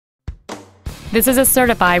This is a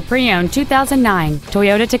certified pre-owned 2009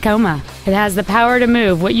 Toyota Tacoma. It has the power to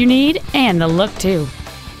move what you need and the look too.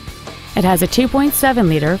 It has a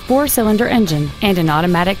 2.7-liter four-cylinder engine and an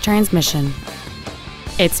automatic transmission.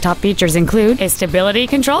 Its top features include a stability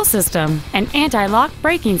control system, an anti-lock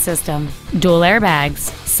braking system, dual airbags,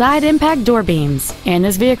 side impact door beams, and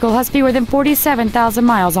this vehicle has fewer than 47,000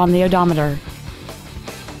 miles on the odometer.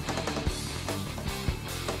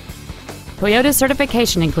 Toyota's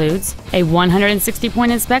certification includes a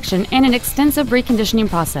 160-point inspection and an extensive reconditioning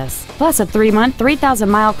process, plus a 3-month,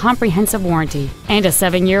 3,000-mile comprehensive warranty and a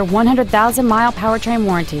 7-year, 100,000-mile powertrain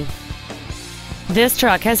warranty. This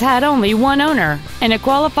truck has had only one owner, and it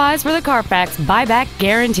qualifies for the Carfax buyback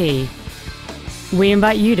guarantee. We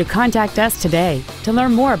invite you to contact us today to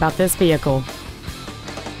learn more about this vehicle.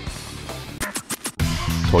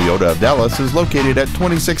 Toyota of Dallas is located at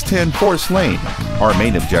 2610 Forest Lane. Our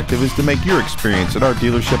main objective is to make your experience at our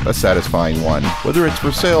dealership a satisfying one, whether it's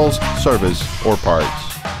for sales, service, or parts.